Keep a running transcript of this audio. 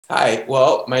Hi,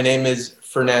 well, my name is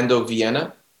Fernando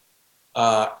Viena,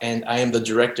 and I am the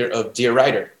director of Dear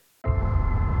Rider.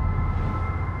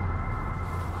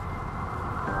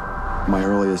 My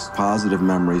earliest positive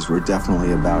memories were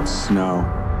definitely about snow,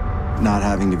 not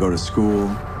having to go to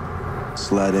school,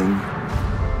 sledding.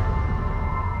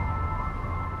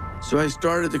 So I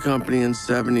started the company in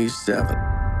 '77.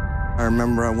 I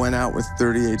remember I went out with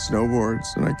 38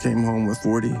 snowboards and I came home with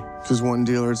 40 because one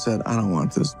dealer said, I don't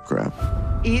want this crap.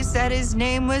 He said his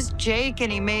name was Jake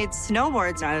and he made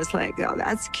snowboards. And I was like, oh,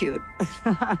 that's cute.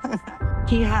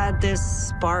 He had this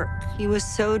spark. He was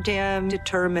so damn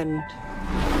determined.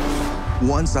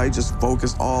 Once I just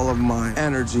focused all of my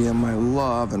energy and my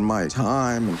love and my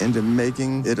time into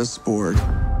making it a sport,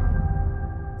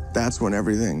 that's when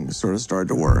everything sort of started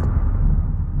to work.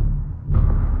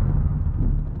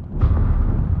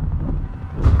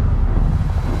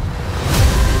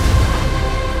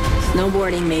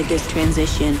 Snowboarding made this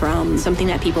transition from something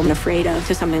that people were afraid of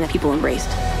to something that people embraced.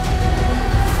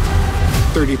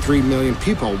 33 million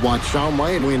people watched Shaun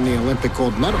White win the Olympic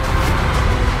gold medal.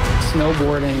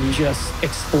 Snowboarding just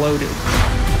exploded.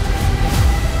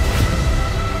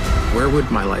 Where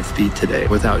would my life be today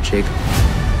without Jake?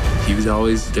 He was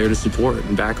always there to support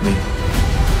and back me.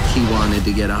 He wanted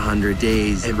to get 100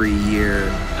 days every year.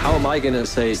 How am I going to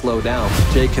say slow down?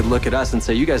 Jake could look at us and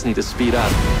say, you guys need to speed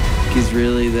up. He's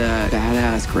really the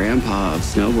badass grandpa of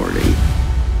snowboarding.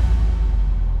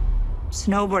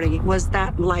 Snowboarding was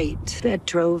that light that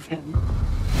drove him.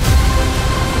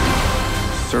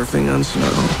 Surfing on snow.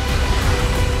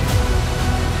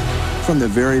 From the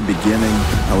very beginning,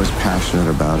 I was passionate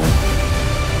about it.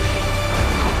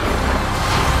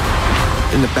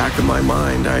 In the back of my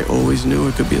mind, I always knew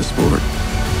it could be a sport.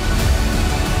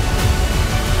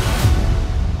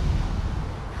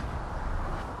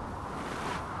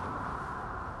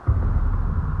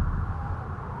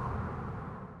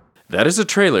 That is a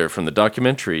trailer from the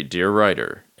documentary Dear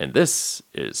Rider, and this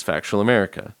is Factual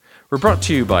America. We're brought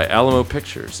to you by Alamo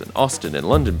Pictures, an Austin and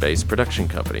London-based production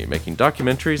company making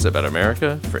documentaries about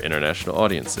America for international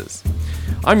audiences.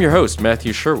 I'm your host,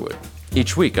 Matthew Sherwood.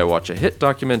 Each week I watch a hit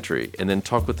documentary and then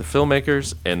talk with the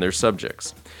filmmakers and their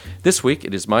subjects. This week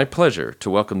it is my pleasure to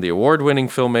welcome the award-winning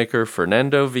filmmaker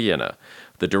Fernando Viena,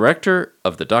 the director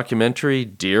of the documentary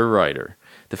Dear Rider.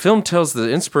 The film tells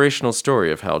the inspirational story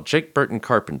of how Jake Burton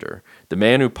Carpenter, the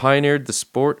man who pioneered the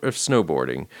sport of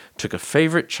snowboarding, took a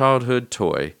favorite childhood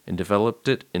toy and developed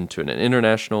it into an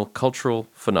international cultural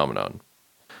phenomenon.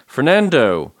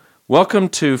 Fernando, welcome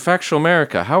to Factual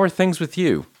America. How are things with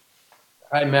you?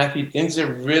 Hi, Matthew. Things are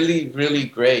really, really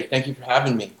great. Thank you for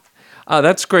having me.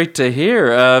 That's great to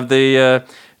hear.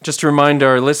 Just to remind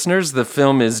our listeners, the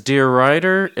film is Dear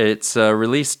Rider. It's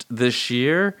released this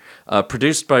year,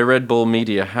 produced by Red Bull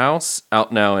Media House,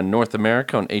 out now in North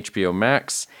America on HBO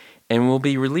Max, and will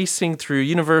be releasing through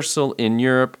Universal in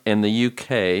Europe and the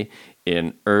UK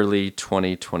in early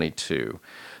 2022.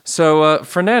 So,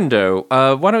 Fernando,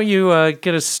 why don't you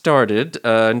get us started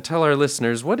and tell our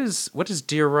listeners, what is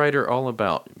Dear Rider all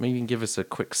about? Maybe you can give us a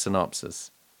quick synopsis.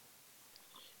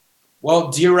 Well,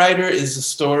 Dear Rider is the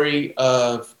story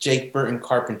of Jake Burton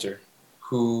Carpenter,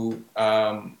 who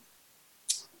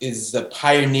is the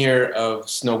pioneer of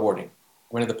snowboarding,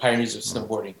 one of the pioneers of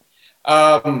snowboarding.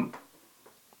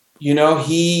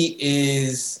 He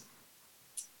is,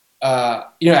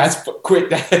 as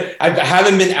quick, I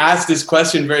haven't been asked this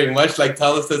question very much, like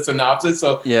tell us the synopsis.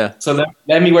 So yeah. So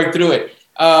let me work through it.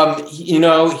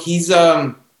 He's,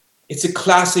 it's a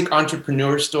classic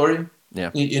entrepreneur story. Yeah.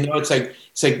 It's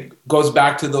like goes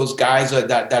back to those guys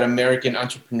that American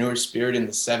entrepreneur spirit in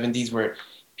the 70s where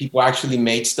people actually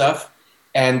made stuff.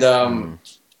 And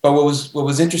but what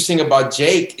was interesting about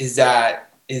Jake is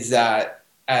that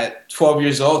at 12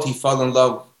 years old he fell in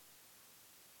love.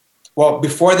 Well,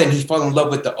 before then he fell in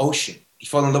love with the ocean. He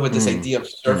fell in love with this idea of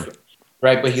surfing,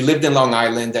 right? But he lived in Long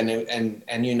Island and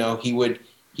he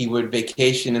would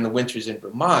vacation in the winters in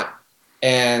Vermont,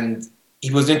 and he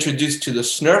was introduced to the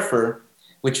Snurfer,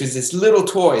 which was this little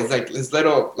toy. It's like this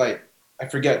little, I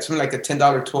forget, something like a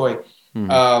 $10 toy.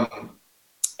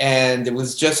 And it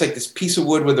was just like this piece of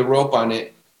wood with a rope on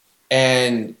it.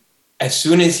 And as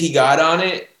soon as he got on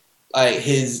it,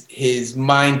 his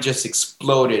mind just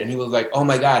exploded. And he was like, oh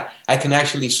my God, I can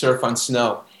actually surf on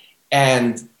snow.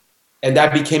 And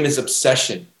that became his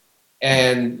obsession.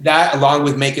 And that, along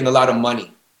with making a lot of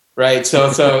money. Right. So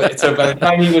by the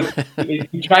time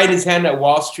he tried his hand at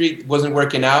Wall Street, it wasn't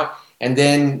working out. And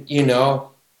then,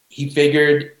 he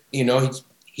figured,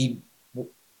 he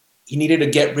needed a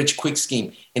get rich quick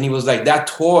scheme. And he was like, that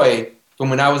toy from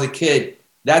when I was a kid,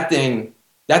 that thing,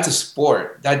 that's a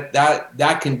sport.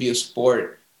 That can be a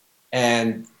sport.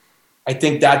 And I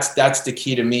think that's the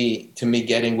key to me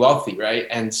getting wealthy, right?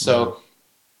 And so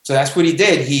that's what he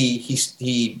did.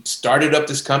 He started up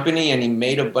this company and he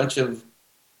made a bunch of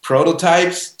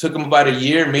prototypes. Took him about a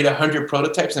year, made 100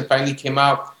 prototypes, and finally came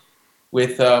out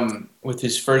with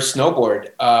his first snowboard.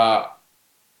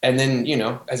 And then,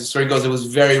 as the story goes, it was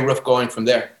very rough going from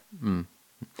there.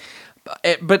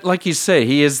 But like you say,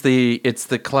 it's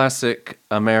the classic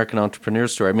American entrepreneur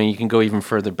story. I mean, you can go even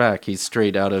further back. He's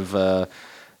straight out of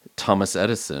Thomas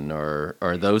Edison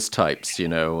or those types,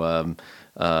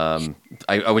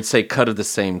 I would say cut of the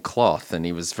same cloth, and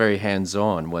he was very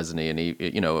hands-on, wasn't he? And he,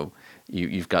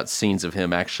 you've got scenes of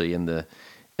him actually in the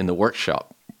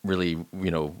workshop, really,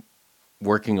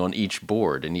 working on each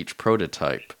board and each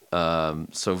prototype.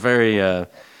 So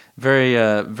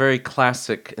very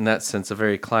classic in that sense, a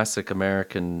very classic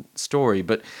American story.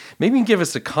 But maybe give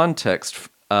us a context,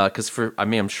 because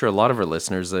I'm sure a lot of our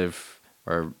listeners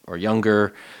are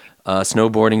younger.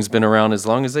 Snowboarding's been around as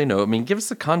long as they know. I mean, give us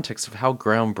the context of how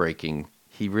groundbreaking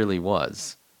he really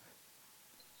was.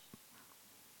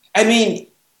 I mean,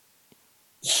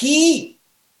 you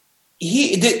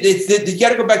got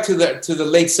to go back to the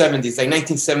late 70s, like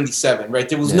 1977, right?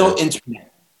 There was no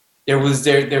internet. There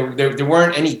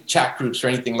weren't any chat groups or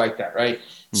anything like that, right?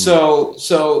 So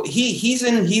he's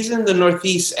in the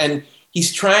Northeast, and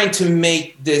he's trying to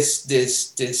make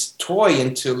this toy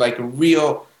into like a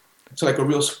real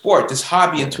sport, this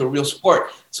hobby into a real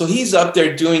sport. So he's up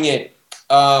there doing it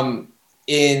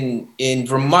in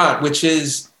Vermont, which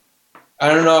is, I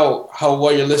don't know how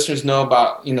well your listeners know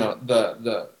about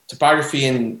the topography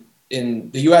in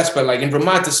the U.S., but like in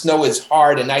Vermont, the snow is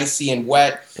hard and icy and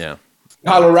wet. Yeah.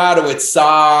 Colorado, it's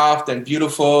soft and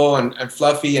beautiful and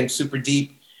fluffy and super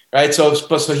deep, right? So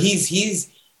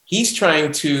he's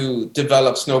trying to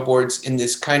develop snowboards in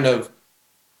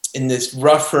this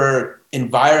rougher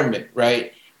environment,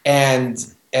 right?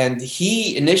 And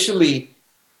he initially,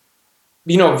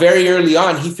 very early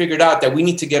on, he figured out that we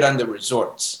need to get on the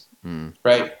resorts,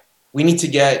 right? We need to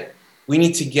get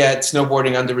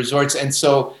snowboarding on the resorts. And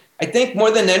so I think more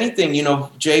than anything,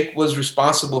 Jake was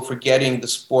responsible for getting the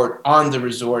sport on the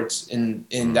resorts in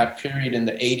that period in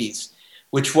the 80s,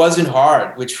 which wasn't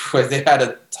hard, they had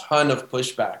a ton of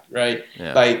pushback, right?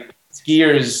 Yeah. Like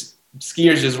skiers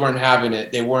just weren't having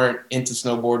it. They weren't into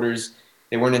snowboarders.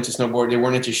 They weren't into snowboard. They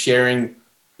weren't into sharing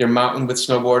their mountain with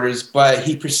snowboarders, but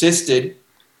he persisted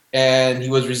and he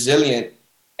was resilient.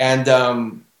 And,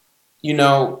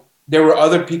 there were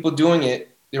other people doing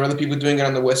it. There were other people doing it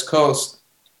on the West Coast.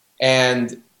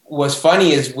 And what's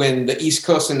funny is when the East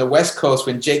Coast and the West Coast,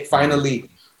 when Jake finally,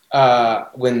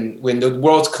 when the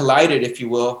worlds collided, if you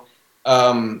will,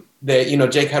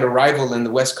 Jake had a rival in the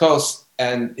West Coast,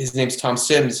 and his name's Tom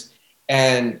Sims.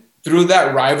 And through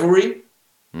that rivalry,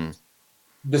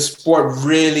 the sport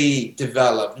really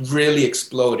developed, really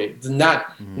exploded.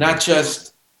 Not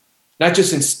just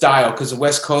in style, because the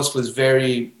West Coast was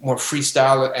very more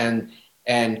freestyle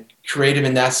and creative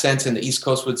in that sense, and the East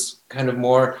Coast was kind of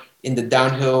more in the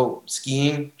downhill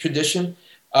skiing tradition,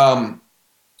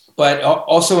 but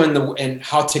also in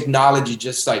how technology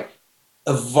just like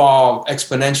evolved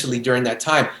exponentially during that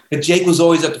time. But Jake was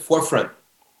always at the forefront,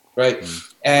 right?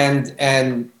 And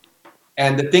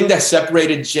the thing that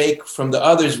separated Jake from the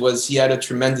others was he had a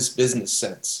tremendous business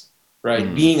sense,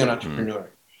 right? Being an entrepreneur.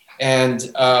 And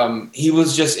he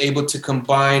was just able to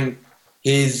combine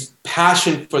his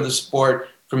passion for the sport,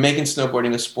 for making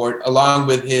snowboarding a sport, along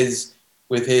with his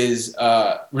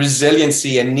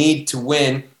resiliency and need to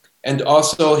win, and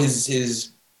also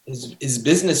his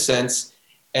business sense.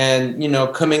 And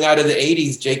coming out of the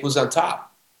 80s, Jake was on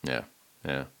top. Yeah.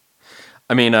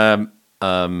 I mean,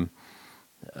 I'm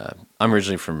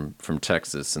originally from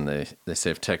Texas, and they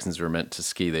say if Texans were meant to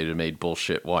ski, they'd have made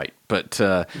bullshit white. But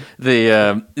I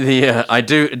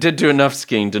did do enough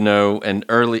skiing to know an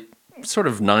early sort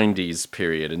of 90s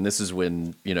period, and this is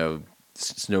when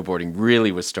snowboarding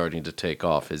really was starting to take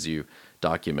off, as you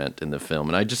document in the film.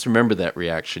 And I just remember that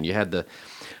reaction. You had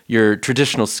your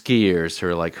traditional skiers who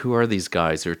are like, who are these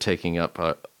guys who are taking up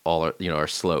all our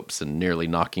slopes and nearly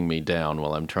knocking me down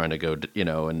while I'm trying to go,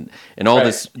 and all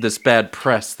this bad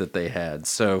press that they had.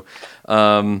 So,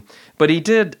 but he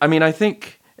did. I mean, I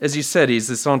think, as you said, he's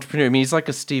this entrepreneur. I mean, he's like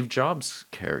a Steve Jobs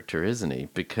character, isn't he?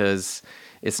 Because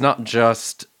it's not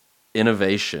just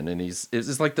innovation, and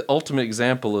it's like the ultimate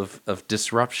example of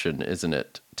disruption, isn't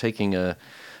it? And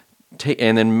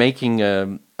then making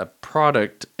a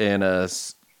product and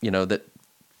that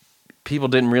people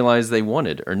didn't realize they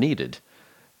wanted or needed,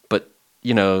 but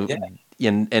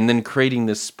and then creating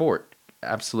this sport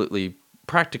absolutely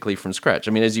practically from scratch.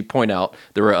 I mean, as you point out,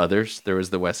 there were others. There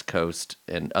was the West Coast,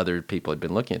 and other people had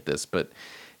been looking at this, but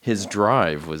his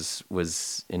drive was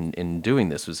in doing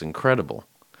this was incredible.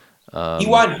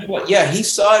 He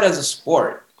saw it as a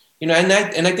sport, and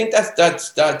I think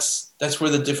that's where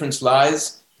the difference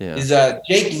lies. Yeah. Is that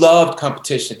Jake loved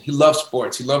competition. He loved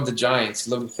sports. He loved the Giants.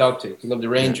 He loved the Celtics. He loved the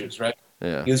Rangers. Right.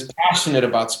 Yeah. He was passionate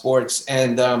about sports,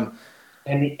 and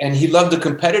he loved the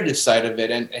competitive side of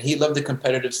it, and he loved the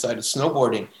competitive side of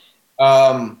snowboarding.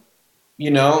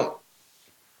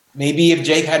 Maybe if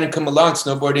Jake hadn't come along,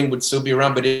 snowboarding would still be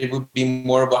around, but it would be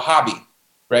more of a hobby,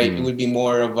 right? It would be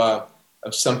more of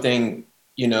something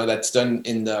that's done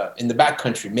in the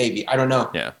backcountry. Maybe, I don't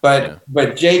know. Yeah.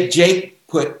 But Jake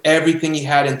put everything he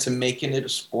had into making it a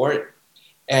sport,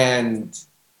 and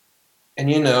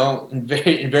in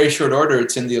very short order,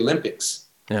 it's in the Olympics.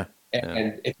 Yeah.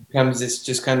 And it becomes this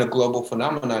just kind of global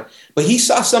phenomenon. But he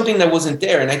saw something that wasn't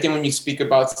there. And I think when you speak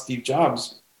about Steve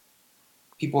Jobs,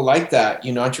 people like that,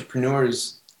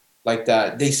 entrepreneurs like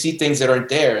that, they see things that aren't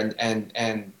there,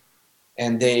 and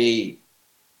they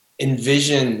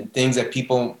envision things that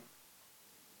people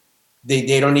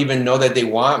they don't even know that they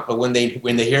want, but when they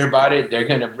hear about it, they're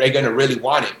gonna really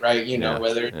want it, right?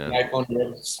 Whether it's an iPhone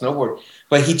or a snowboard.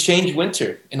 But he changed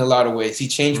winter in a lot of ways. He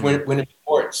changed winter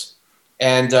sports,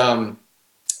 it's an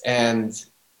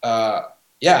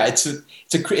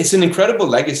incredible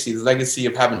legacy. The legacy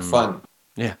of having fun.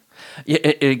 Yeah,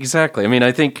 exactly. I mean,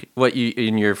 I think what you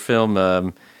in your film,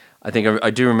 I think I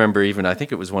do remember. Even I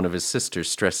think it was one of his sisters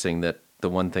stressing that the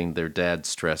one thing their dad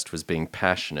stressed was being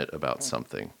passionate about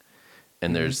something.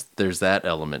 And there's that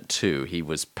element too. He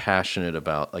was passionate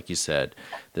about, like you said,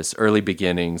 this early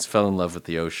beginnings, fell in love with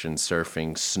the ocean,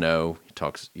 surfing, snow.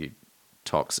 He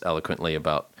talks eloquently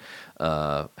about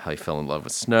how he fell in love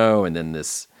with snow, and then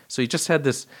this. So he just had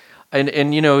this,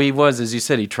 and he was, as you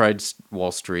said, he tried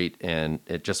Wall Street, and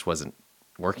it just wasn't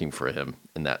working for him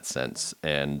in that sense.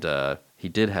 And he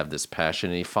did have this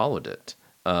passion, and he followed it.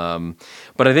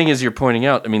 But I think, as you're pointing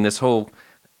out, I mean, this whole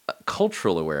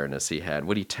cultural awareness he had,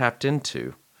 what he tapped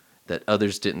into that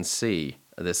others didn't see,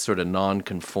 this sort of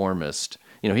nonconformist,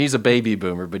 he's a baby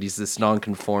boomer, but he's this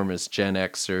nonconformist, Gen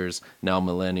Xers, now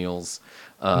millennials.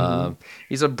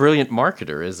 He's a brilliant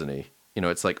marketer, isn't he?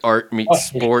 It's like art meets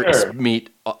sports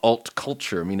meet alt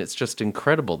culture. I mean, it's just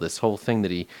incredible, this whole thing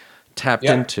that he tapped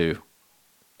into.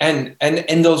 And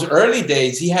in those early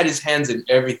days, he had his hands in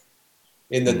everything.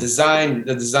 In the design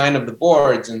of the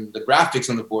boards and the graphics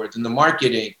on the boards and the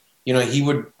marketing, he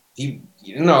would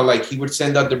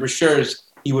send out the brochures.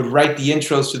 He would write the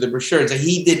intros to the brochures. And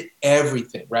he did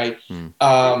everything, right?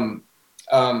 And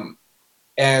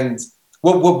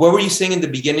what were you saying in the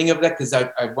beginning of that? Because I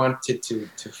wanted to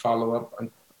follow up on.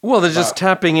 Well, they're just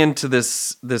tapping into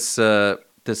this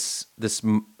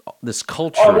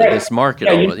culture, this market.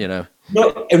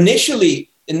 No, initially,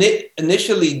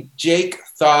 Jake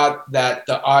thought that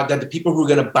the people who were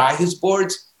going to buy his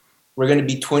boards were going to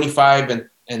be 25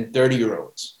 and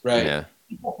 30-year-olds, right? Yeah.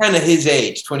 Kind of his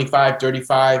age, 25,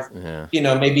 35. Yeah.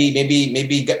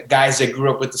 Maybe guys that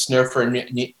grew up with the Snurfer and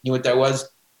knew what that was.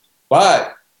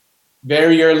 But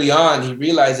very early on, he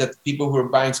realized that the people who were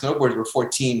buying snowboards were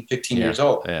 14, 15 years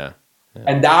old. Yeah.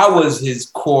 And that was his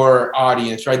core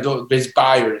audience, right? His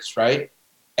buyers, right?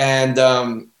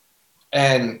 And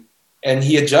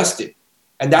he adjusted.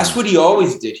 And that's what he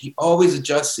always did. He always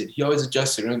adjusted.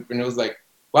 And it was like,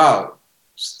 wow,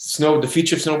 the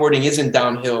future of snowboarding isn't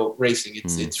downhill racing.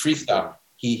 It's freestyle.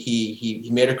 He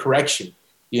made a correction.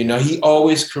 He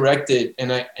always corrected.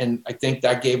 And I think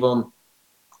that gave him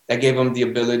the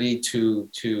ability to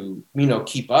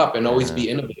keep up and always be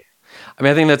innovative. I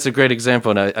mean, I think that's a great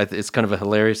example. And it's kind of a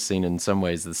hilarious scene in some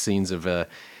ways, the scenes of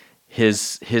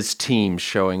his team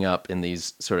showing up in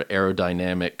these sort of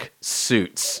aerodynamic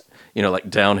suits, like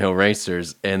downhill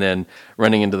racers, and then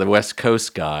running into the West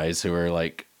Coast guys who are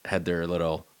like had their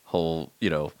little whole,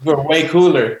 were way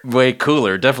cooler,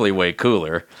 definitely way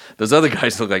cooler. Those other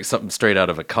guys look like something straight out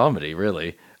of a comedy,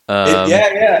 really.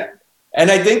 Yeah. And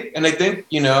I think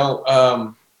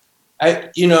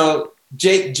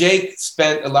Jake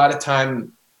spent a lot of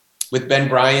time with Ben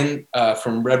Bryan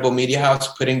from Red Bull Media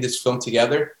House putting this film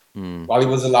together. While he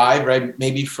was alive, right?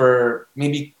 Maybe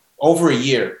over a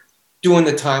year, doing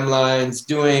the timelines,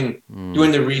 doing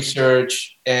the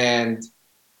research. And,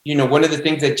 one of the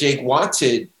things that Jake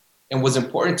wanted and was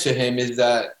important to him is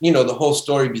that, the whole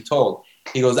story be told.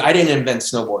 He goes, I didn't invent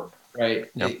snowboarding, right?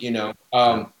 Yep.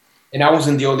 And I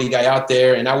wasn't the only guy out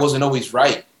there, and I wasn't always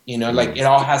right. Like it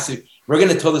all has to, we're going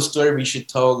to tell the story. We should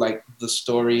tell like the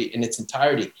story in its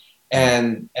entirety.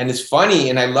 And it's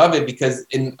funny, and I love it because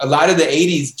in a lot of the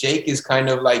 80s, Jake is kind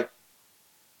of like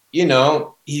you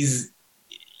know, he's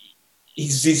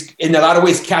in a lot of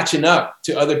ways catching up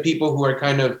to other people who are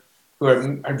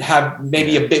have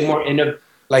maybe a bit more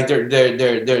like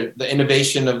the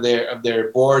innovation of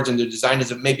their boards and their design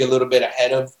is maybe a little bit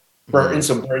ahead of Burton.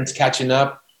 So Burton's catching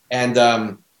up, and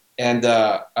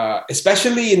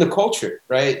especially in the culture,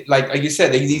 right? Like you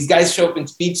said, these guys show up in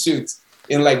speed suits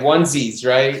in like onesies,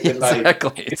 right? With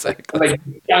Exactly. Like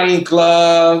giant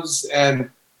gloves and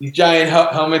these giant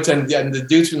helmets, and the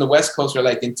dudes from the West Coast are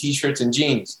like in t-shirts and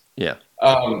jeans. Yeah.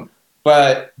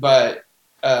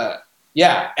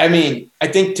 Yeah, I mean, I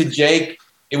think to Jake,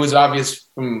 it was obvious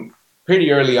from pretty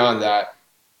early on that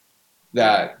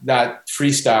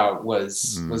freestyle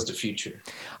was the future.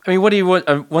 I mean, what do you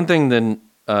want? One thing then,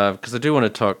 because I do want to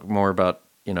talk more about,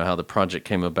 you know, how the project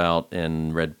came about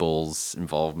and Red Bull's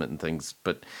involvement and things.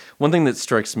 But one thing that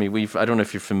strikes me, I don't know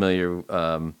if you're familiar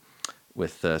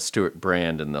with Stuart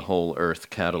Brand and the Whole Earth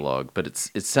catalog, but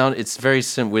it's very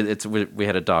similar. We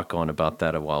had a doc on about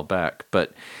that a while back,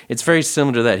 but it's very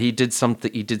similar to that. He did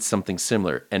something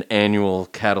similar, an annual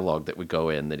catalog that would go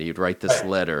in, that he would write this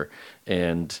letter,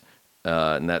 and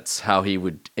that's how he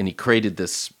created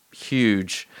this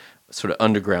huge sort of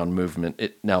underground movement.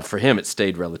 Now for him it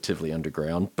stayed relatively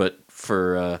underground, but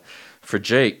for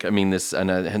Jake, I mean,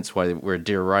 hence where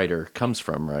Dear Writer comes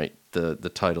from, right?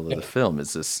 The title of the film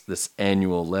is this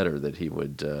annual letter that he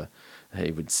would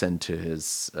send to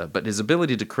his. But his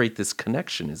ability to create this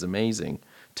connection is amazing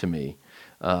to me,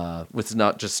 with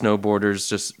not just snowboarders,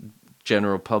 just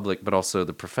general public, but also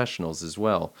the professionals as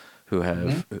well, who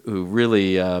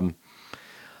really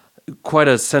quite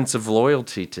a sense of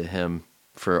loyalty to him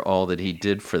for all that he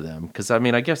did for them. Because I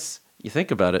mean, I guess you think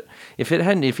about it, if he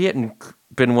hadn't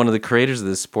been one of the creators of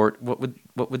this sport, what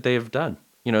would they have done?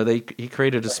 You know, he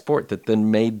created a sport that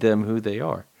then made them who they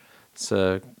are. It's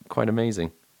quite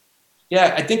amazing.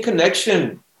 Yeah, I think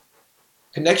connection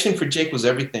for Jake was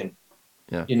everything.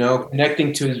 Yeah. You know,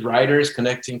 connecting to his riders,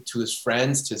 connecting to his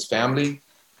friends, to his family.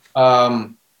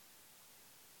 And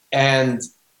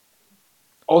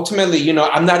ultimately, you know,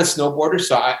 I'm not a snowboarder,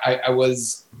 so I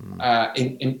was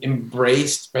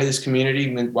embraced by this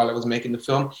community while I was making the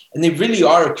film. And they really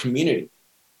are a community.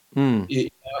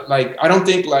 Like, I don't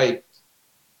think, like,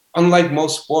 unlike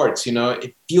most sports, you know,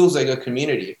 it feels like a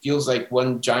community. It feels like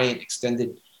one giant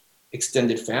extended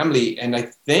family. And I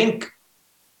think,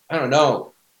 I don't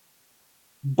know,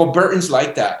 but Burton's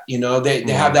like that, you know, they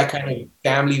have that kind of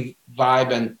family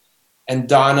vibe, and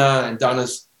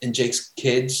Donna's and Jake's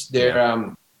kids,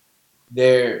 they're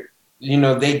you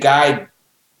know, they guide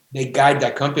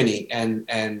that company, and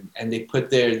they put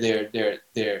their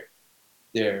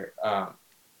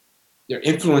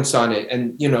influence on it.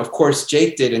 And, you know, of course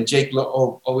Jake did, and Jake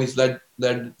always led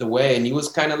the way, and he was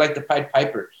kind of like the Pied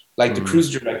Piper, like the cruise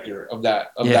director of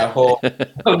that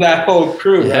whole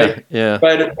crew, right? Yeah.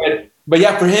 But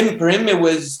yeah, for him it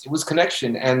was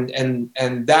connection, and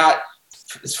that,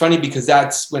 it's funny because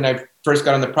that's when I first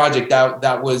got on the project.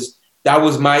 That was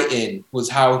my in, was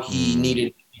how he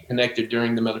needed to be connected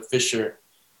during the Miller-Fisher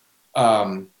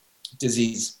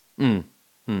disease.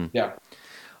 Yeah.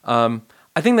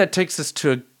 I think that takes us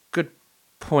to a good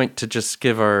point to just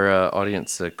give our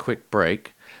audience a quick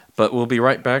break. But we'll be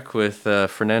right back with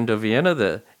Fernando Viena,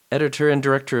 the editor and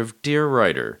director of Dear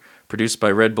Writer, produced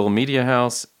by Red Bull Media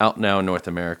House, out now in North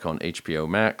America on HBO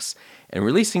Max, and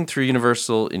releasing through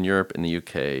Universal in Europe and the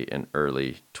UK in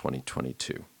early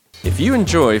 2022. If you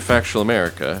enjoy Factual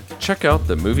America, check out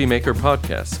the Movie Maker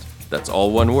podcast. That's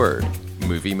all one word,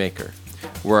 Movie Maker,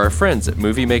 where our friends at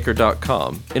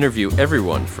MovieMaker.com interview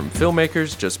everyone from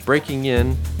filmmakers just breaking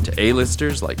in to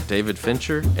A-listers like David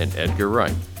Fincher and Edgar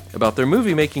Wright about their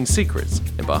movie-making secrets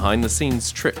and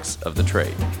behind-the-scenes tricks of the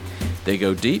trade. They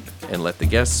go deep and let the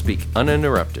guests speak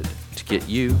uninterrupted to get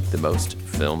you the most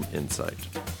film insight.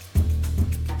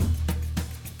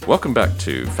 Welcome back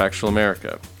to Factual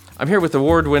America. I'm here with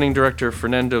award-winning director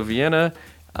Fernando Viena.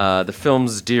 The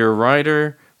film's Dear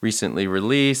Writer, recently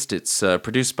released. It's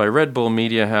produced by Red Bull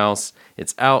Media House.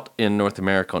 It's out in North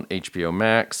America on HBO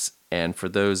Max. And for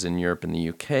those in Europe and the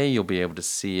UK, you'll be able to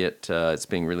see it. It's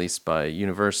being released by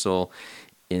Universal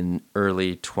in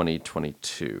early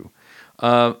 2022.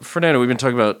 Fernando, we've been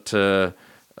talking about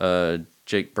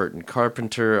Jake Burton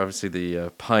Carpenter, obviously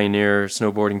the pioneer,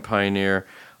 snowboarding pioneer.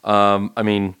 I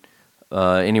mean,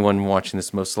 anyone watching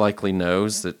this most likely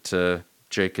knows that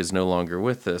Jake is no longer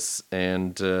with us.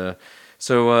 And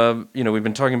so, you know, we've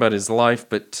been talking about his life,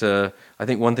 but I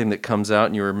think one thing that comes out,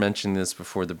 and you were mentioning this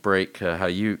before the break, how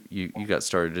you got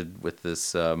started with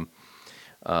this,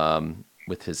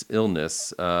 with his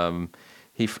illness.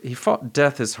 He fought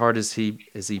death as hard as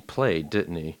he played,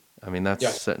 didn't he? I mean, that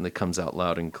certainly comes out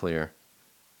loud and clear.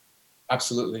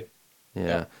 Absolutely.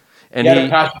 Yeah. And he had a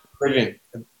passion for living.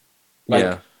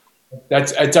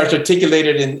 It's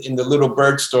articulated in the little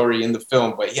bird story in the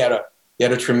film, but he had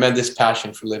a tremendous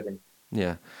passion for living.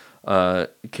 Yeah.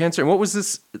 Cancer. What was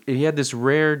this? He had this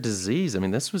rare disease. I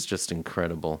mean, this was just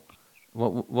incredible.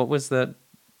 What was that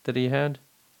he had?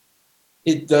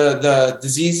 The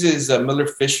disease is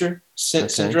Miller-Fisher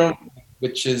syndrome,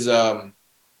 which is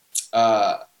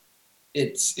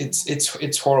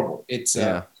it's horrible. It's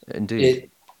indeed.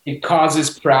 It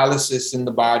causes paralysis in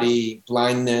the body,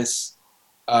 blindness.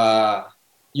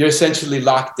 You're essentially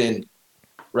locked in,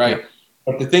 right? Yeah.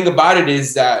 But the thing about it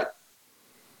is that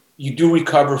you do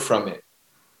recover from it.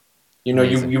 You know,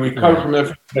 you recover from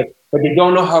it, but you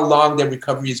don't know how long that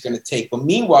recovery is going to take. But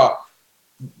meanwhile,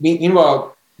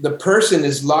 the person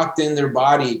is locked in their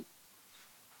body,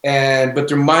 but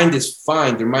their mind is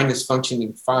fine. Their mind is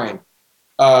functioning fine,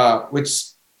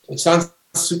 which it sounds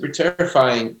super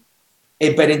terrifying.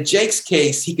 But in Jake's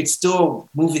case, he could still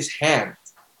move his hand,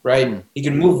 right? He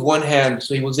could move one hand,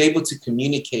 so he was able to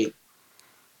communicate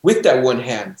with that one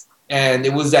hand. And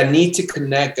it was that need to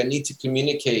connect, that need to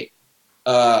communicate,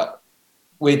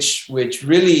 which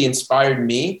really inspired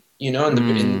me, you know, in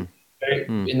the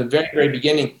very, very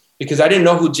beginning, because I didn't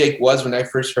know who Jake was when I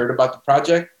first heard about the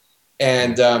project.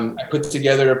 And I put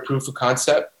together a proof of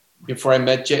concept before I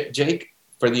met Jake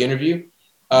for the interview.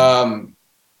 And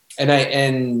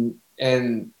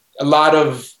a lot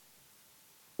of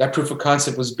that proof of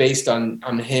concept was based on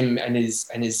him and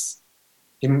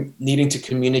him needing to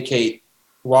communicate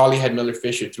while he had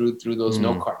Miller-Fisher through those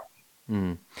note cards.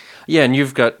 Yeah, and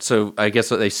you've got, so I guess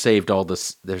they saved all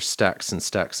there's stacks and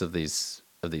stacks of these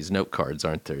note cards,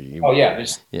 aren't there?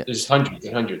 There's hundreds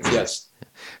and hundreds. Yes.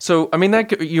 So I mean,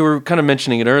 that you were kind of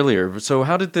mentioning it earlier. So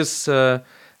how did this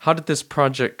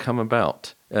project come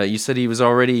about? You said he was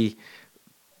already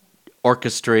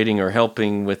orchestrating or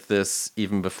helping with this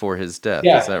even before his death.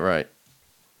 Yeah. Is that right?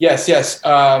 Yes.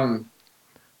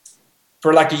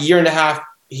 For like a year and a half,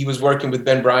 he was working with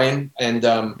Ben Bryan and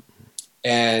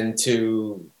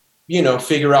to, you know,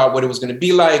 figure out what it was going to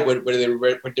be like, what they were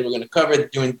going to cover,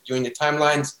 doing the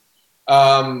timelines.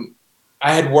 I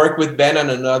had worked with Ben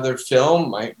on another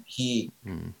film. He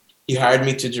hired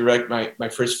me to direct my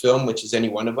first film, which is Any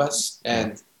One of Us.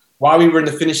 And while we were in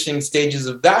the finishing stages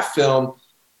of that film,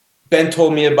 Ben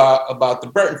told me about the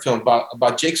Burton film,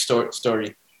 about Jake's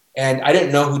story. And I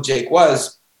didn't know who Jake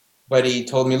was, but he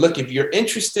told me, look, if you're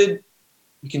interested,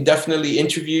 we can definitely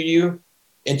interview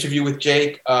with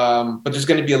Jake. But there's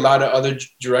going to be a lot of other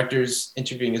directors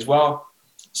interviewing as well.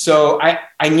 So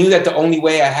I knew that the only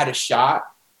way I had a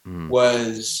shot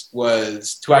was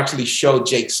to actually show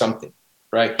Jake something,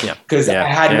 right? Because I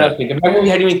had nothing. The movie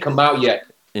hadn't even come out yet.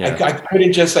 Yeah. I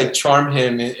couldn't just like charm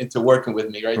him into working with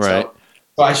me, right?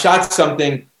 So I shot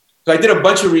something. So I did a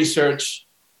bunch of research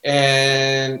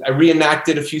and I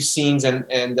reenacted a few scenes and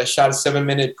I shot a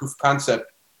 7-minute proof of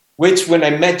concept, which when I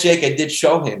met Jake, I did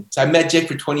show him. So I met Jake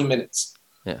for 20 minutes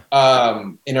in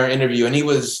our interview. And he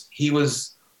was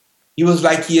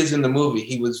like he is in the movie.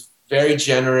 He was very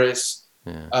generous,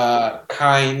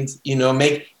 kind, you know,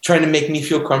 trying to make me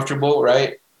feel comfortable,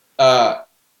 right?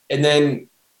 And then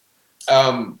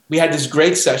we had this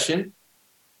great session.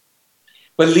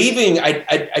 But leaving,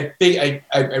 I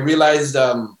realized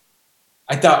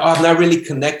I thought, I'm not really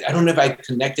connected. I don't know if I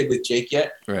connected with Jake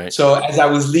yet. Right. So as I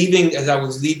was leaving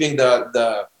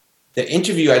the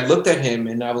interview, I looked at him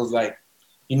and I was like,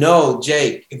 you know,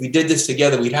 Jake, if we did this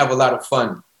together, we'd have a lot of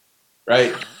fun,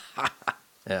 right?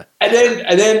 Yeah.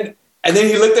 And then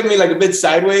he looked at me like a bit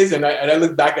sideways, and I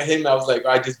looked back at him. And I was like,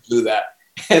 I just blew that.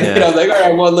 And then I was like, all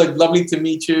right, well, look, lovely to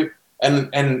meet you. And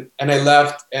I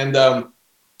left, and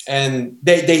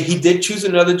he did choose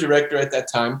another director at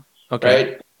that time,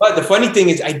 right? But the funny thing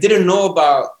is I didn't know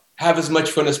about have as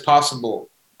much fun as possible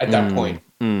at that point.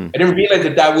 I didn't realize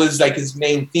that was like his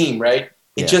main theme, right?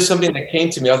 It's just something that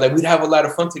came to me. I was like, we'd have a lot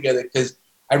of fun together because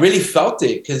I really felt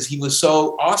it because he was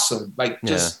so awesome, like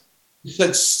just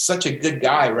such a good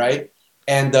guy, right?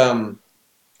 And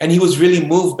he was really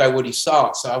moved by what he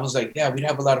saw. So I was like, yeah, we'd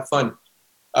have a lot of fun.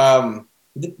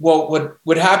 Well,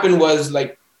 what happened was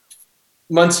like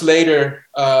months later,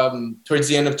 towards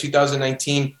the end of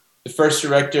 2019, the first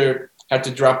director had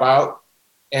to drop out,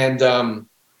 and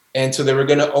so they were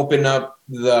going to open up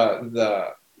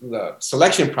the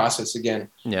selection process again.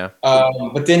 Yeah.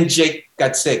 But then Jake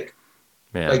got sick,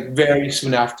 like very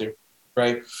soon after,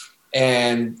 right?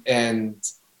 And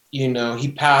you know,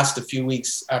 he passed a few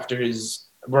weeks after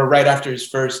right after his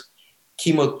first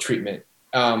chemo treatment.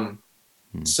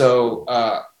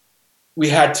 So we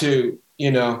had to,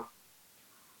 you know,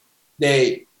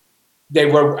 they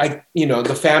were,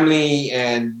 the family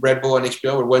and Red Bull and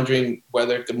HBO were wondering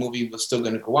whether the movie was still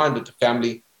going to go on, but the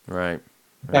family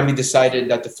decided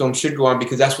that the film should go on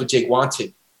because that's what Jake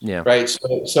wanted. Yeah. Right.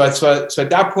 So at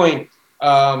that point,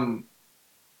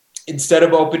 instead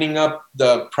of opening up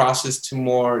the process to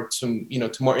more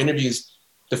interviews,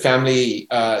 the family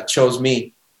chose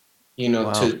me,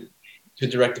 to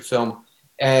direct the film,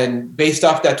 and based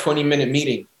off that 20-minute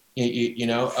meeting,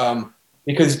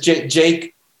 because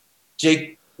Jake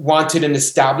wanted an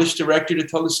established director to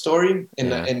tell the story,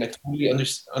 and I totally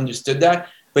understood that,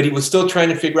 but he was still trying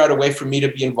to figure out a way for me to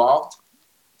be involved.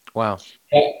 Wow.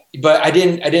 But I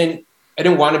didn't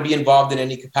want to be involved in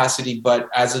any capacity, but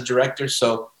as a director,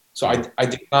 so I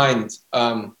declined.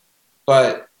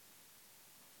 But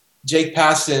Jake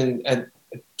passed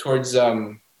towards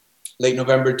late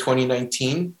November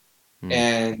 2019,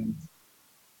 and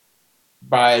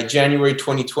by January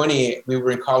 2020, we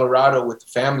were in Colorado with the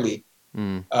family,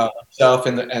 myself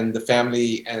and the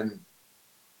family, and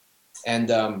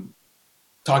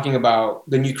talking about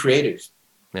the new creative,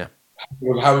 how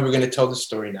we were going to tell the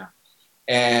story now.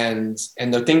 And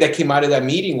the thing that came out of that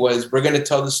meeting was we're going to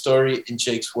tell the story in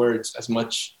Jake's words as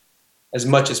much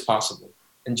as possible.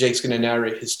 And Jake's going to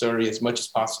narrate his story as much as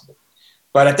possible.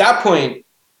 But at that point,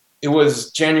 it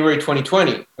was January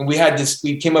 2020. And we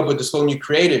came up with this whole new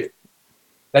creative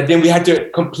that then we had to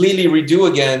completely redo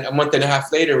again a month and a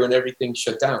half later when everything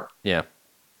shut down. Yeah.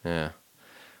 Yeah.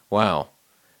 Wow.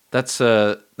 That's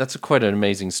quite an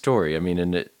amazing story. I mean,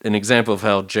 an example of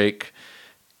how Jake,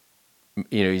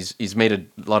 he's made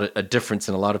a difference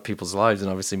in a lot of people's lives, and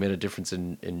obviously made a difference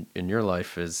in your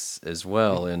life as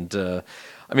well. And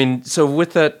I mean, so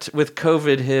with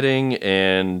COVID hitting,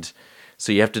 and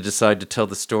so you have to decide to tell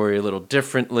the story a little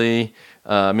differently.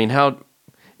 I mean, how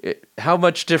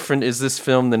much different is this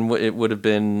film than what it would have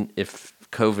been if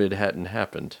COVID hadn't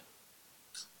happened?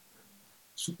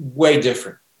 Way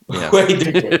different. Yeah. Way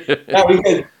different.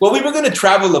 Because, we were going to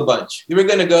travel a bunch. We were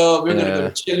going to go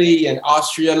to Chile and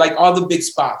Austria, like all the big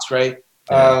spots, right?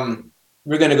 Yeah.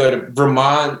 We were going to go to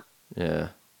Vermont. Yeah.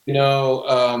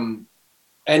 And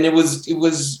it was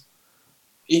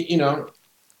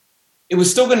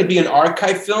still going to be an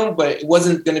archive film, but it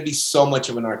wasn't going to be so much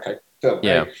of an archive film.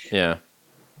 Yeah. Right? Yeah.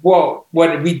 Well,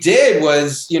 what we did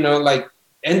was, like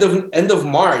end of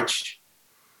March,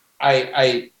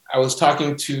 I was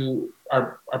talking to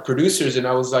our producers, and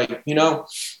I was like,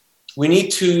 we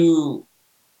need to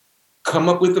come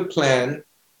up with a plan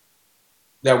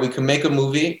that we can make a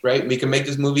movie, right? We can make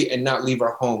this movie and not leave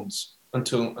our homes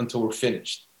until we're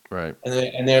finished. Right.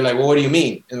 And they're like, well, what do you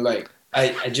mean? And like,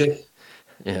 I just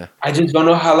don't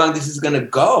know how long this is going to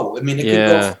go. I mean, it could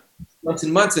go for months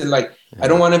and months. And like, I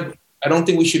don't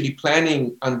think we should be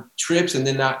planning on trips and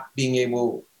then not being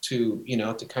able to,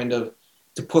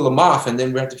 to pull them off. And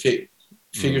then we have to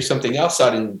figure something else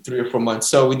out in 3 or 4 months.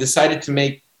 So we decided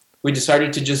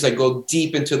to just like go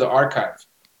deep into the archive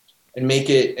and make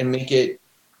it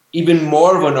even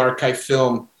more of an archive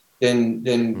film than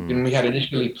we had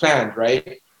initially planned.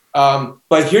 Right.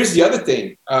 But here's the other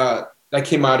thing that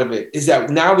came out of it is that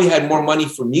now we had more money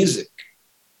for music.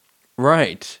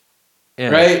 Right. Yeah.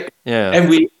 Right. Yeah.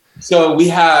 And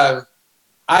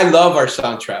I love our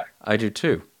soundtrack. I do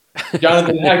too.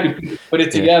 Jonathan Heck, who put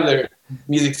it together,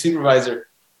 music supervisor.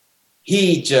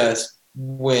 He just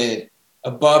went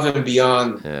above and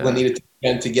beyond what needed to be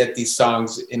done to get these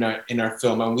songs in our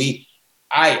film. And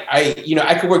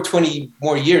I could work 20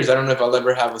 more years. I don't know if I'll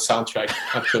ever have a soundtrack.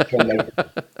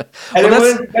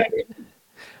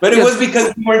 But it was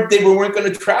because they weren't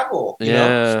going to travel. You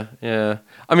know? Yeah.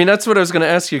 I mean, that's what I was going to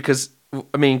ask you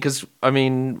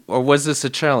or was this a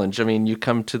challenge? I mean, you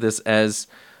come to this as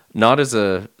not as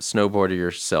a snowboarder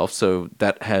yourself, so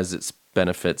that has its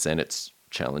benefits and its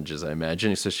challenges, I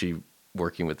imagine, especially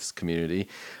working with this community.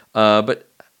 But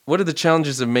what are the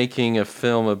challenges of making a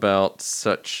film about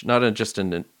such, not just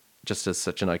as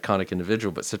such an iconic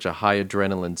individual, but such a high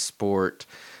adrenaline sport,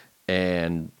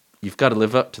 and you've got to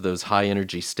live up to those high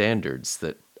energy standards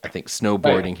that I think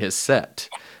snowboarding has set,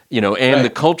 and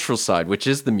the cultural side, which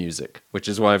is the music, which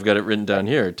is why I've got it written down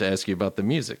here to ask you about the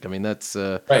music. I mean, that's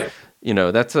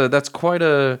that's quite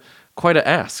a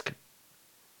ask,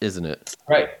 isn't it?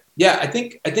 Right. Yeah, I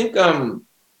think, and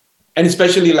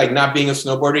especially like not being a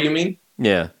snowboarder, you mean?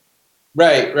 Yeah.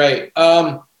 Right.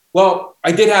 Well,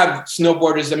 I did have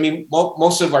snowboarders. I mean,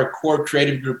 most of our core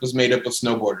creative group was made up of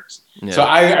snowboarders. Yeah. So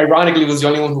I ironically was the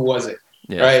only one who wasn't.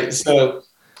 Yeah. Right.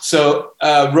 So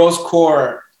Rose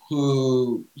Core,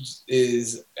 who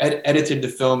edited the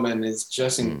film and is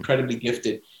just incredibly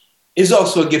gifted, is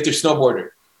also a gifted snowboarder.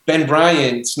 Ben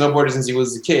Bryant snowboarded since he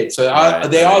was a kid. So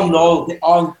they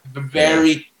all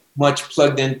very much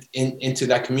plugged into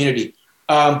that community.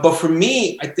 But for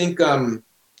me, I think I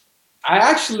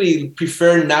actually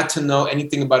prefer not to know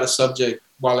anything about a subject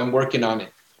while I'm working on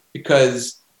it,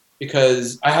 because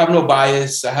I have no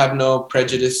bias, I have no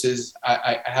prejudices.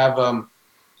 I have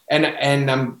and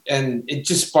it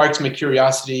just sparks my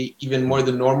curiosity even more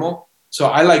than normal. So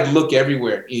I look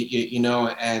everywhere, you know,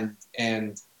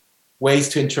 and ways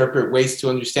to interpret, ways to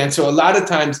understand. So a lot of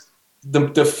times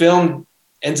the film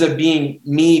ends up being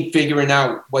me figuring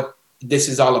out what this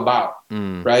is all about,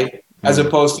 right? As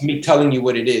opposed to me telling you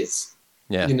what it is.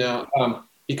 Yeah. You know,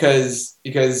 because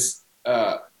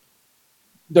the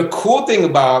cool thing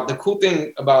about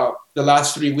the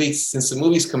last 3 weeks since the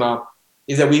movie's come out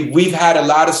is that we've had a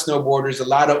lot of snowboarders, a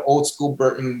lot of old school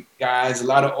Burton guys, a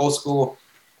lot of old school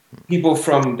people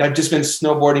that have just been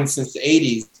snowboarding since the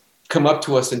 80s come up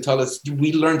to us and tell us,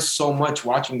 we learned so much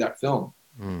watching that film.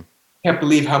 Can't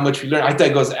believe how much we learned. I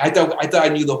thought I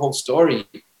knew the whole story.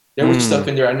 There was stuff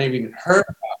in there I never even heard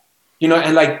about, you know,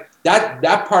 and like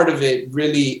that part of it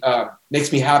really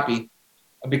makes me happy,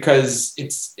 because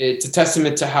it's a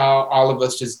testament to how all of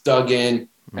us just dug in,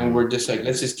 and we're just like,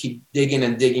 let's just keep digging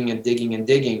and digging and digging and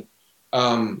digging,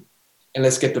 and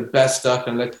let's get the best stuff,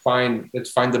 and let's find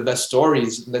the best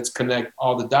stories. Let's connect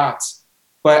all the dots.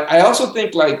 But I also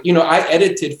think, like, you know, I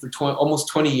edited for almost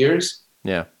 20 years.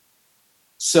 Yeah.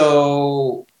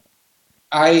 So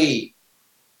I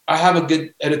have a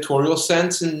good editorial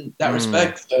sense in that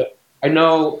respect. I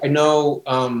know.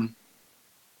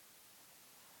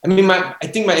 I mean, I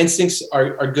think my instincts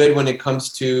are good when it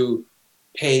comes to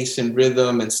pace and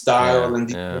rhythm and style and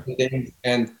these things.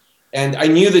 And I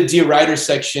knew the Dear Writer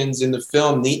sections in the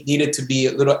film needed to be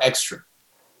a little extra,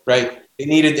 right? They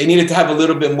needed to have a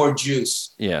little bit more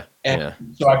juice. Yeah. And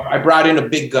so I brought in a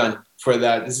big gun for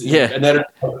that. This is an editor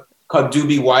called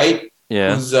Doobie White,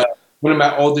 who's one of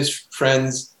my oldest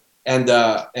friends and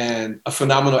a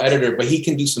phenomenal editor, but he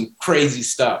can do some crazy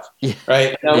stuff,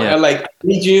 right? And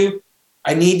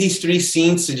I need these 3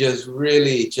 scenes to just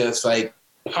really just like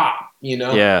pop, you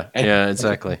know? Yeah,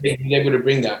 exactly. Be able to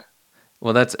bring that.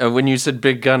 Well, that's when you said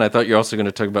big gun, I thought you were also going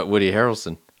to talk about Woody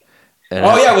Harrelson.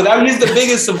 Well, that was the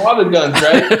biggest of all the guns,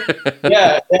 right?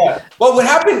 yeah. Well, what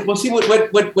happened? Well, see,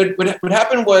 what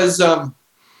happened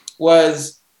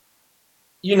was,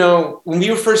 you know, when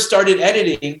we first started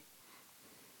editing,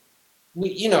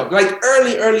 you know, like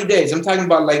early days. I'm talking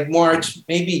about like March,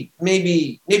 maybe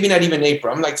not even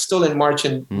April. I'm like still in March,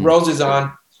 and Rose is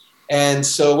on, and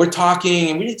so we're talking,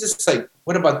 and we just like,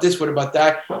 what about this? What about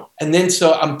that? And then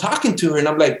so I'm talking to her, and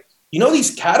I'm like, you know,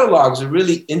 these catalogs are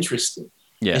really interesting.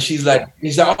 Yeah. And she's like,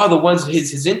 oh, the ones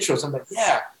his intros. I'm like,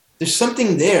 yeah, there's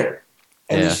something there.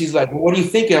 And then she's like, well, what are you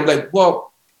thinking? I'm like,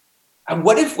 well,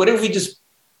 what if we just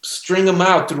string them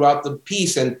out throughout the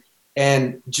piece,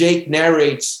 and Jake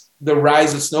narrates the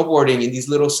rise of snowboarding in these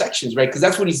little sections, right? Because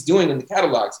that's what he's doing in the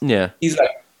catalogs. Yeah. He's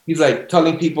like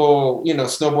telling people, you know,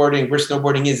 snowboarding, where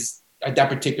snowboarding is at that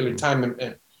particular time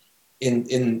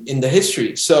in the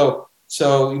history. So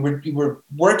we were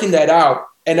working that out,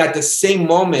 and at the same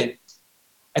moment,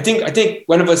 I think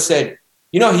one of us said,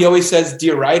 you know, he always says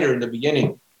Dear Writer in the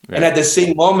beginning, and at the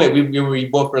same moment, we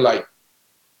both were like,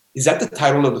 is that the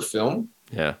title of the film?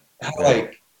 Yeah.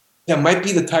 Like, that might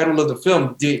be the title of the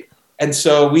film. And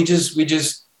so we just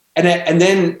and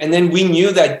then we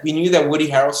knew that Woody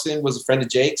Harrelson was a friend of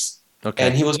Jake's,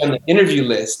 and he was on the interview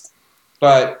list,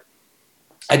 but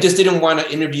I just didn't want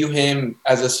to interview him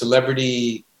as a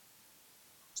celebrity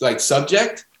like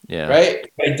subject, right?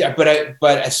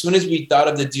 But as soon as we thought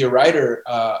of the Dear Writer,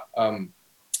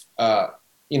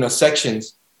 you know,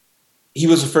 sections, he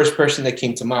was the first person that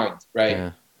came to mind,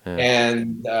 right?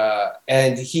 Yeah.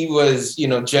 And he was, you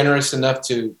know, generous enough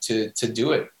to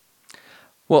do it.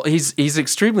 Well, he's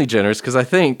extremely generous, because I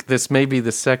think this may be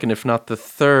the second, if not the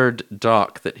third,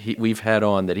 doc that we've had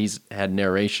on that he's had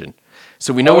narration.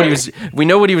 So we know what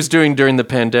he was doing during the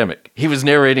pandemic. He was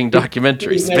narrating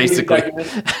documentaries, basically.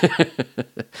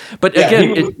 But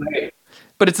again,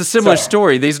 but it's a similar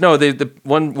story. The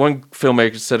one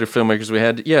set of filmmakers we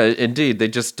had, indeed, they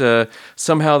just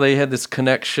somehow they had this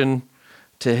connection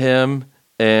to him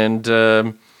and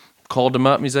called him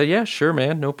up, and he said, "Yeah, sure,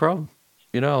 man, no problem.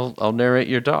 You know, I'll narrate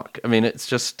your doc." I mean, it's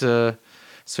just so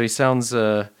he sounds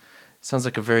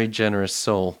like a very generous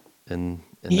soul in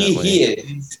that way. He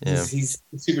is. He's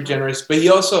super generous, but he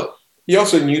also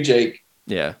knew Jake.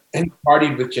 Yeah. And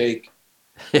partied with Jake.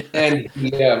 And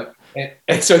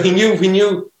and so he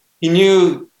knew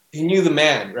the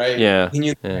man, right? Yeah. He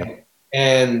knew the man.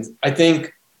 And I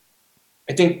think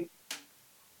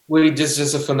Woody does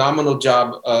just a phenomenal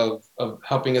job of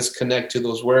helping us connect to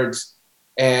those words.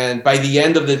 And by the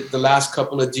end of the last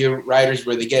couple of Dear Riders,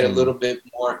 where they get a little bit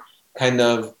more kind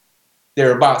of,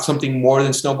 they're about something more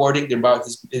than snowboarding. They're about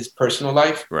his personal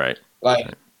life. Right.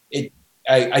 Like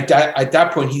at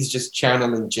that point, he's just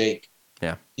channeling Jake.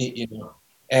 Yeah. You know,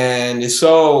 and it's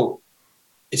so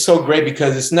great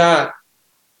because it's not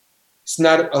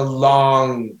a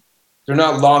long. They're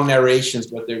not long narrations,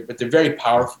 but they're very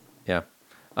powerful. Yeah,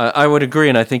 I would agree,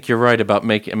 and I think you're right about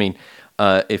making. I mean,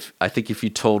 if you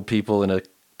told people in a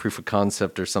proof of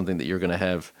concept or something that you're going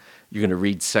to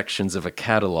read sections of a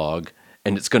catalog,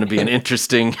 and it's going to be an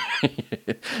interesting,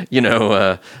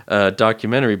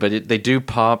 documentary. But they do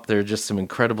pop. There are just some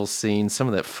incredible scenes. Some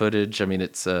of that footage. I mean,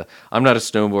 it's. I'm not a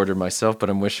snowboarder myself, but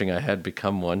I'm wishing I had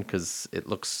become one because it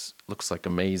looks like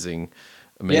amazing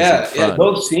fun. Yeah,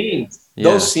 those scenes. Yeah.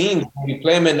 Those scenes when you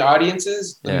play them in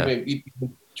audiences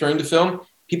during the film,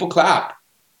 people clap.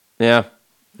 Yeah.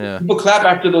 People clap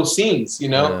after those scenes. You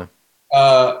know,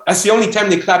 that's the only time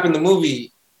they clap in the movie.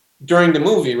 During the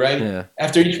movie, right? Yeah.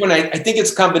 After each one, I think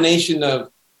it's a combination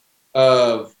of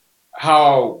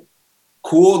how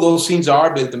cool those scenes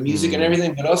are, but the music and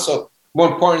everything, but also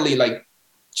more importantly, like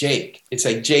Jake. It's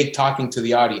like Jake talking to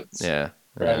the audience. Yeah.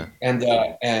 Right.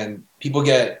 And people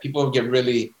get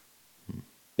really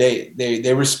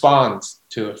they respond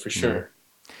to it for sure.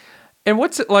 And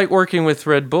what's it like working with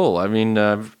Red Bull? I mean,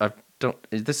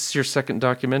 this is your second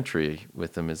documentary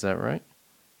with them, is that right?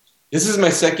 This is my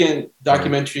second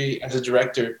documentary as a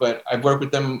director, but I've worked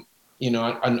with them,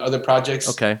 on other projects.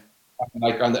 Okay.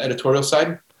 Like on the editorial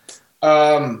side.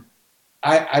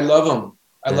 I love them.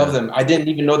 I love them. I didn't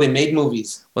even know they made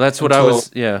movies. Well, that's what I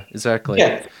was. Yeah, exactly.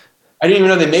 Yeah, I didn't even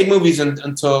know they made movies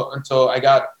until I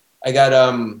got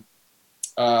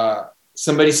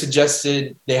somebody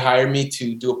suggested they hire me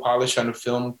to do a polish on a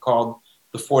film called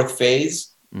The Fourth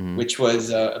Phase, which was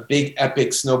a big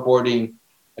epic snowboarding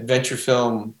adventure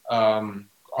film,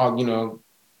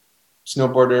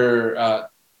 snowboarder.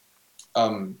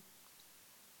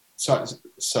 So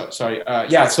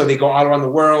they go all around the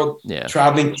world,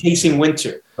 traveling, chasing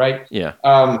winter, right? Yeah.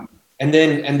 And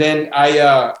then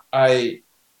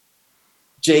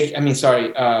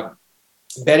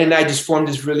Ben and I just formed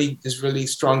this really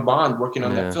strong bond working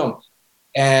on that film.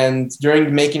 And during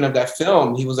the making of that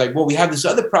film, he was like, "Well, we have this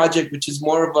other project, which is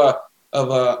more of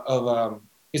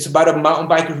it's about a mountain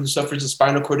biker who suffers a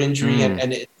spinal cord injury,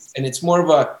 and it's more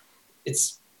of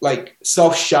it's like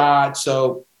self-shot,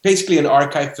 so basically an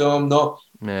archive film,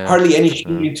 hardly any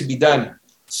shooting to be done."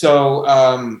 So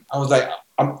I was like,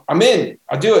 I'm in,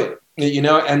 I'll do it,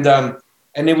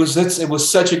 and it was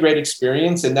such a great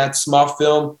experience, and that small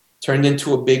film turned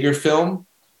into a bigger film,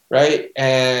 right?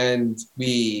 And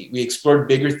we explored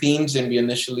bigger themes than we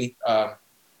initially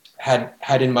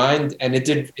had in mind, and it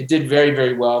did very,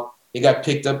 very well. It got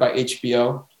picked up by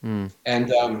HBO,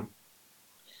 and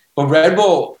but Red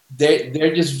Bull,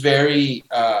 they're just very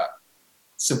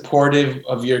supportive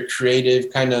of your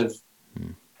creative kind of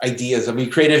ideas, of your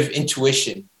creative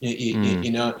intuition,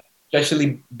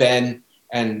 especially Ben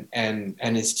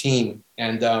and his team,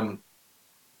 and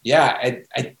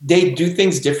they do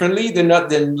things differently than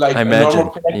like I a imagine.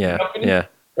 normal production company, yeah,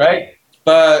 right?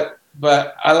 But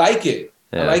I like it.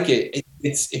 Yeah. I like it.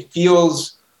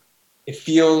 It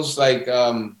feels like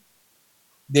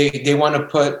they want to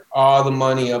put all the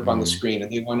money up on the screen,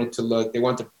 and they want it to look. They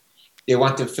want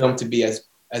the film to be as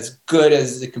good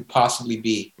as it can possibly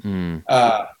be. And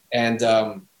I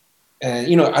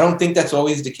don't think that's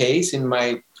always the case in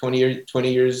my 20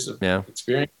 years of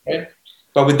experience, right?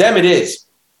 But with them, it is,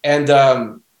 and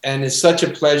it's such a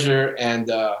pleasure, and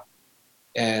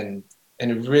it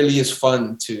really is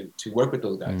fun to work with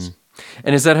those guys.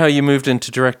 And is that how you moved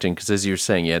into directing? Because as you were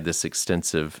saying, you had this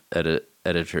extensive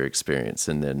editor experience,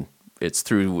 and then it's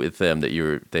through with them that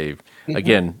they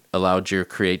again allowed your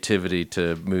creativity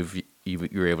to move. You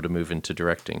were able to move into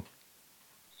directing.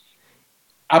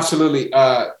 Absolutely.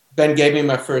 Ben gave me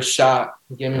my first shot.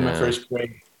 He gave me my first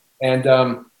break, and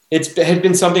it had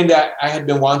been something that I had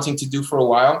been wanting to do for a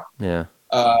while. Yeah.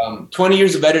 20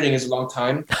 years of editing is a long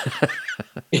time.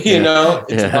 It's a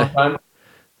long time.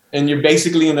 And you're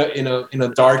basically in a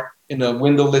dark, in a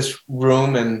windowless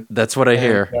room, and that's what I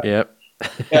hear. Yep.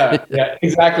 yeah,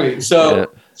 exactly.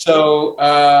 So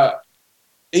by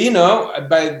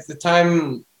the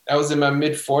time I was in my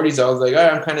mid 40s, I was like, all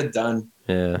right, I'm kind of done.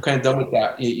 Yeah. I'm kind of done with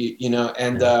that,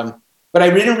 and but I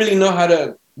didn't really know how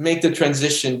to make the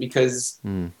transition because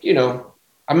I'm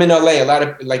in LA. A lot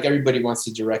of everybody wants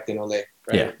to direct in LA,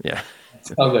 right? Yeah.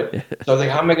 So I was like,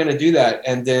 how am I going to do that?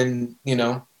 And then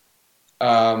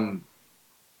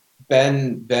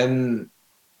Ben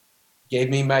gave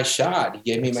me my shot. He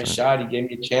gave me my shot. He gave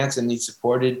me a chance, and he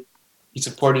supported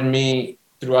me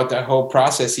throughout that whole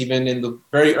process, even in the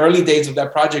very early days of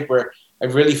that project where I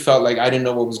really felt like I didn't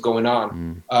know what was going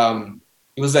on.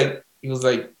 He was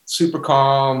like super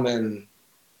calm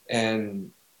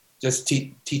and just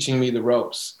teaching me the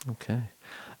ropes. Okay.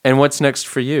 And what's next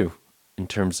for you in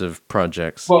terms of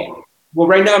projects? Well,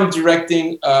 right now I'm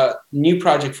directing a new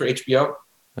project for HBO.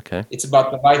 Okay. It's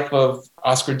about the life of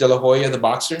Oscar De La Hoya, the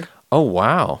boxer. Oh,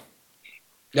 wow.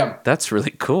 Yeah. That's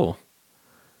really cool.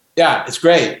 Yeah, it's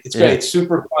great. It's great. It's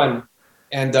super fun.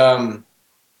 And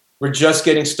we're just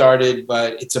getting started,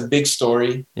 but it's a big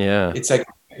story. Yeah. It's like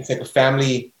a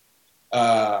family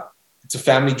it's a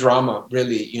family drama,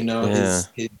 really, you know. Yeah.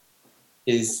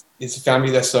 It's a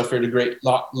family that suffered a great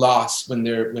loss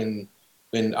when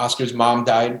Oscar's mom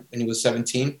died when he was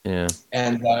 17. Yeah.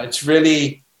 And it's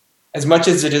really, as much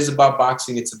as it is about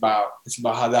boxing, it's about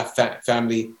how that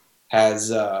family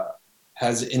has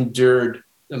endured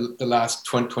the last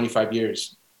 25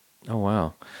 years. Oh,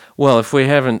 wow. Well, if we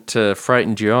haven't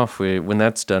frightened you off, when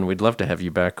that's done, we'd love to have you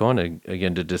back on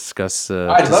again to discuss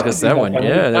that one.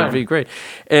 Yeah, that'd be great.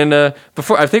 And I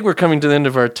think we're coming to the end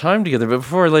of our time together, but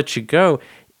before I let you go,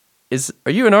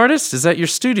 are you an artist? Is that your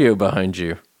studio behind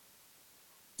you?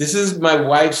 This is my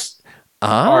wife's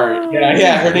art.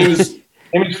 Yeah. Her name is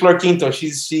Flor Quinto.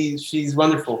 She's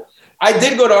wonderful. I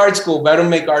did go to art school, but I don't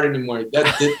make art anymore.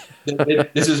 This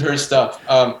is her stuff.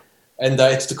 And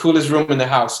it's the coolest room in the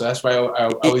house, so that's why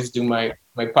I always do my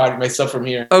stuff from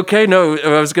here. Okay, no,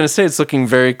 I was going to say it's looking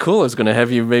very cool. I was going to have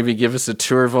you maybe give us a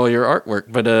tour of all your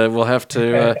artwork, but we'll have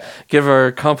to give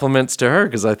our compliments to her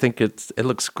because I think it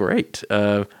looks great.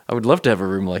 I would love to have a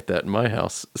room like that in my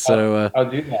house. So I'll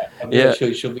do that.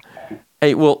 She'll be happy.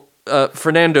 Hey, well,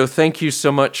 Fernando, thank you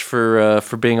so much for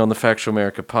being on the Factual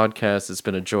America podcast. It's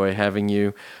been a joy having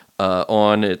you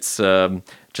on. It's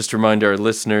just to remind our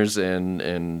listeners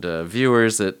and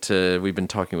viewers that we've been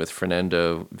talking with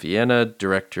Fernando Villena,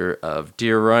 director of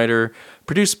Dear Rider,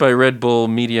 produced by Red Bull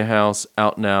Media House,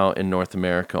 out now in North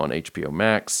America on HBO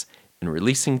Max, and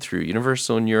releasing through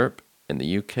Universal in Europe and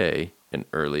the UK in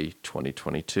early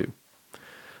 2022.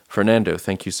 Fernando,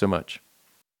 thank you so much.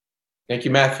 Thank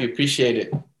you, Matthew. Appreciate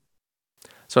it.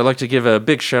 So I'd like to give a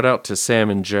big shout out to Sam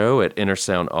and Joe at Inner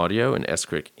Sound Audio in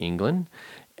Eskirk, England.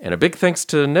 And a big thanks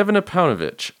to Nevena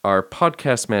Paunovic, our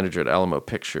podcast manager at Alamo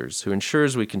Pictures, who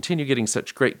ensures we continue getting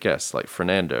such great guests like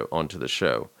Fernando onto the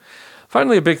show.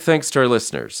 Finally, a big thanks to our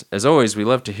listeners. As always, we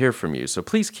love to hear from you, so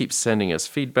please keep sending us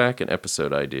feedback and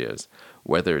episode ideas,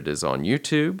 whether it is on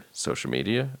YouTube, social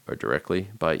media, or directly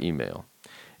by email.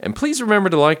 And please remember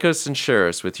to like us and share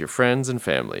us with your friends and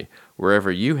family,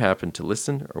 wherever you happen to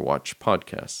listen or watch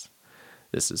podcasts.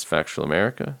 This is Factual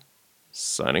America,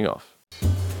 signing off.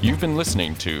 You've been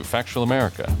listening to Factual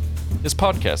America. This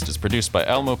podcast is produced by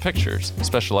Alamo Pictures,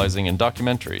 specializing in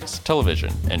documentaries,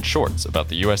 television, and shorts about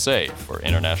the USA for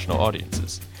international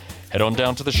audiences. Head on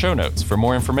down to the show notes for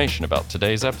more information about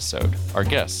today's episode, our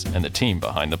guests, and the team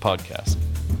behind the podcast.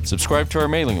 Subscribe to our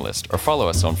mailing list or follow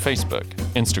us on Facebook,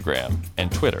 Instagram,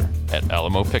 and Twitter at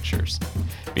Alamo Pictures.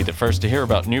 Be the first to hear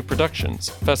about new productions,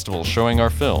 festivals showing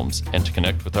our films, and to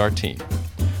connect with our team.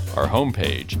 Our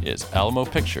homepage is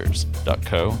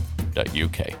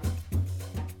alamopictures.co.uk.